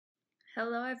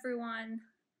Hello everyone,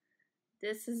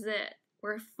 this is it.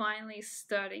 We're finally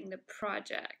starting the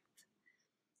project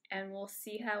and we'll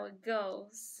see how it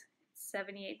goes. It's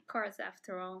 78 cards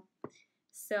after all.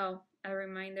 So, a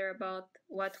reminder about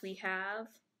what we have.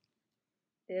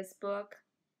 This book,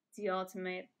 The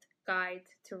Ultimate Guide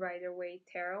to Rider-Waite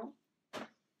Tarot.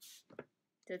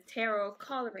 The Tarot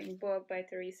Coloring Book by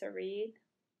Theresa read.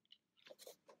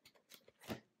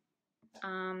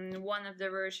 One of the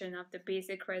version of the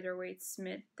basic Rider-Waite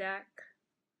Smith deck.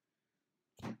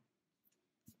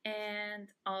 And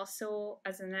also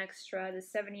as an extra, the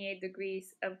 78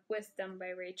 Degrees of Wisdom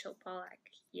by Pollack.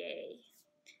 Yay!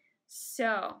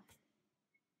 So,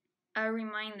 a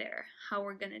reminder how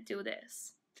we're gonna do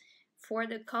this. For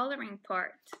the coloring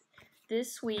part,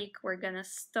 this week we're gonna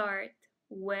start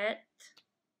with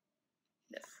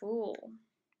the Fool.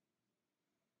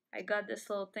 I got this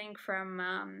little thing from,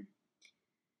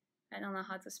 I don't know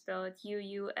how to spell it,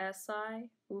 UUSI,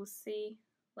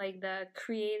 like the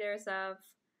creators of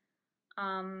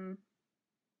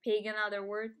Pagan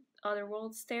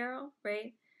Otherworlds Tarot,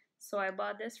 right? So I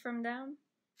bought this from them.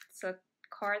 It's a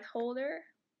card holder,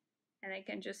 and I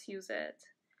can just use it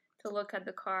to look at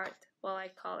the card while I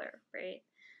color, right?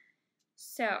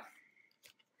 So,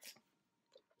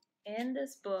 in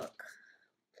this book,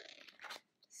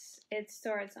 it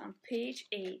starts on page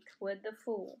 8 with the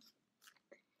Fool.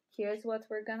 Here's what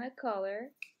we're gonna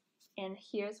color, and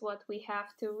here's what we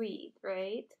have to read,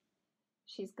 right?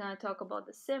 She's gonna talk about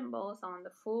the symbols on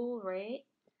the Fool, right?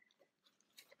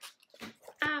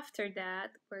 After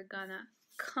that, we're gonna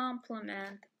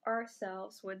complement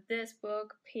ourselves with this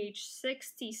book, page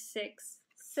 66,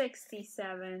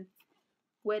 67,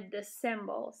 with the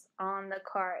symbols on the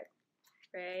card,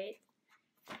 right?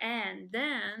 And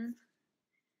then,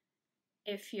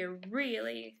 if you're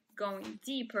really going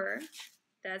deeper,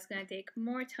 that's gonna take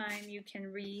more time, you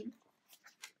can read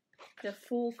the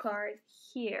Fool card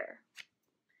here.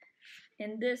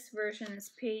 In this version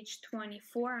is page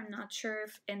 24. I'm not sure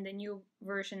if in the new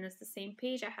version is the same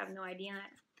page. I have no idea.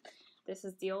 This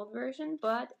is the old version,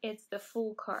 but it's the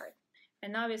Fool card.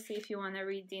 And obviously, if you want to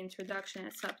read the introduction,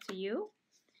 it's up to you.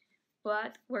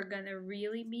 But we're going to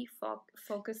really be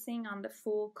focusing on the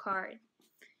Fool card.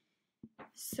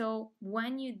 So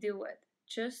when you do it,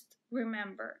 just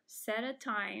remember, set a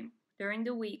time during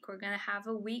the week. We're going to have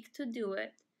a week to do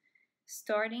it,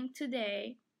 starting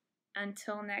today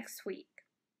until next week.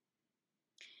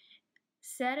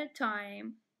 Set a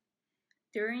time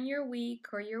during your week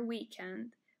or your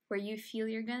weekend where you feel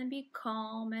you're going to be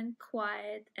calm and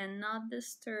quiet and not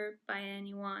disturbed by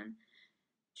anyone.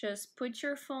 Just put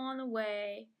your phone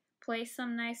away, play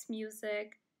some nice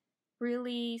music,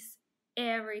 release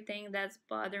everything that's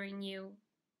bothering you.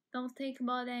 Don't think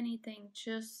about anything,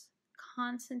 just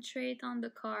concentrate on the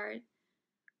card,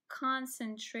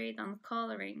 concentrate on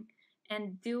coloring,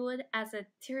 and do it as a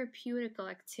therapeutical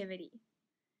activity.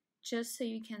 Just so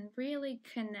you can really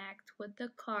connect with the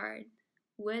card,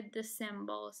 with the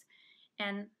symbols,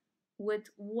 and with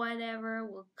whatever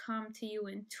will come to you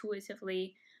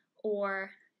intuitively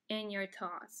or in your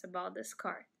thoughts about this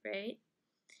card, right?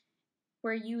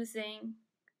 We're using,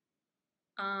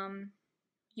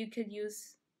 you could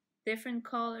use different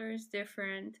colors,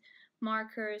 different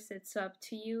markers, it's up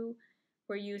to you.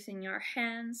 We're using our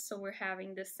hands, so we're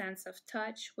having the sense of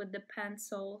touch with the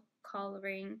pencil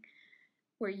coloring.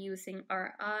 We're using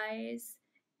our eyes,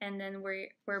 and then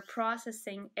we're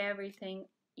processing everything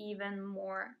even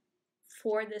more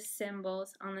for the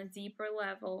symbols on a deeper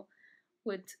level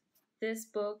with this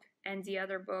book and the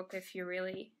other book if you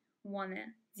really want to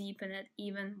deepen it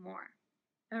even more.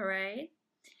 All right?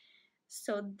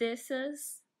 So this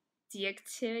is the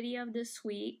activity of this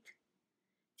week.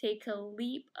 Take a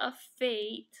leap of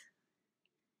faith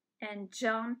and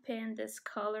jump in this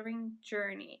coloring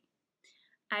journey.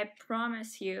 I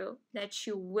promise you that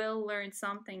you will learn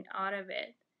something out of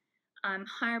it. I'm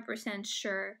 100%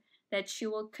 sure that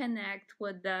you will connect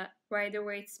with the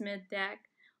Rider-Waite Smith deck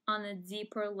on a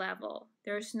deeper level.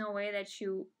 There's no way that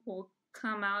you will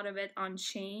come out of it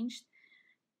unchanged.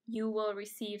 You will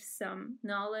receive some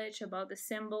knowledge about the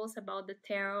symbols, about the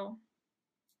tarot.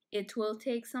 It will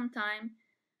take some time,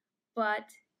 but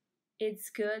it's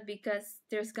good because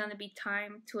there's gonna be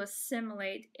time to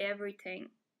assimilate everything,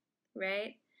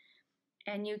 right?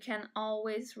 And you can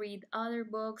always read other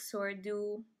books or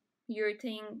do your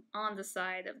thing on the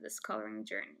side of this coloring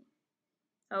journey.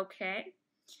 Okay?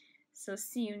 So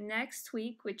see you next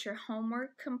week with your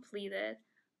homework completed,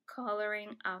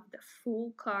 coloring of the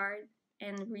Fool card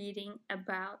and reading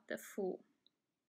about the Fool.